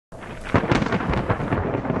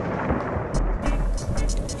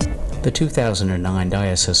The 2009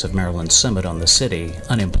 Diocese of Maryland Summit on the City,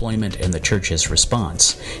 Unemployment and the Church's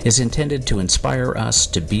Response, is intended to inspire us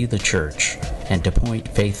to be the Church and to point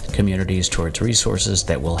faith communities towards resources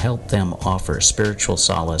that will help them offer spiritual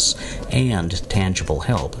solace and tangible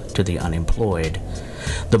help to the unemployed.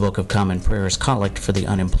 The Book of Common Prayer's Collect for the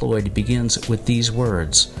Unemployed begins with these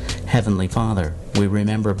words: Heavenly Father, we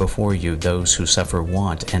remember before you those who suffer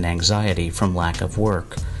want and anxiety from lack of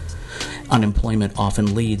work. Unemployment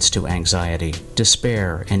often leads to anxiety,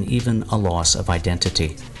 despair, and even a loss of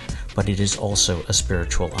identity. But it is also a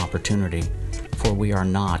spiritual opportunity, for we are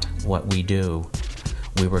not what we do.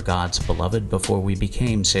 We were God's beloved before we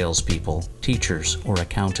became salespeople, teachers, or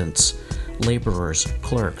accountants, laborers,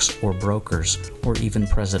 clerks, or brokers, or even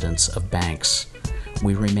presidents of banks.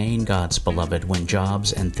 We remain God's beloved when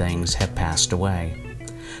jobs and things have passed away.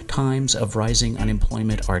 Times of rising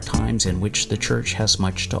unemployment are times in which the Church has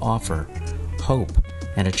much to offer: hope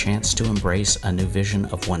and a chance to embrace a new vision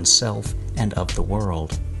of oneself and of the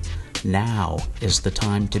world. Now is the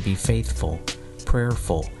time to be faithful,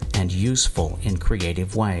 prayerful, and useful in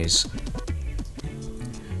creative ways.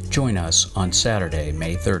 Join us on Saturday,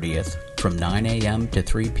 May 30th from 9 a.m. to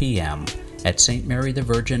 3 p.m. at St. Mary the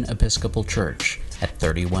Virgin Episcopal Church at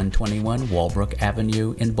 3121 Walbrook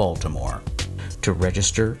Avenue in Baltimore. To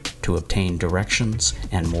register, to obtain directions,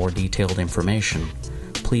 and more detailed information,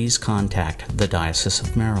 please contact the Diocese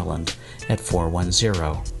of Maryland at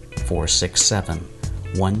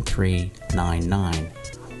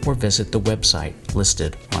 410-467-1399 or visit the website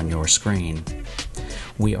listed on your screen.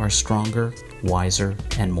 We are stronger, wiser,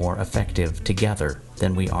 and more effective together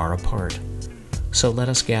than we are apart. So let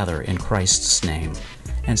us gather in Christ's name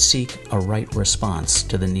and seek a right response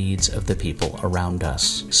to the needs of the people around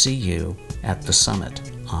us. See you at the summit.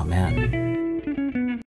 Amen.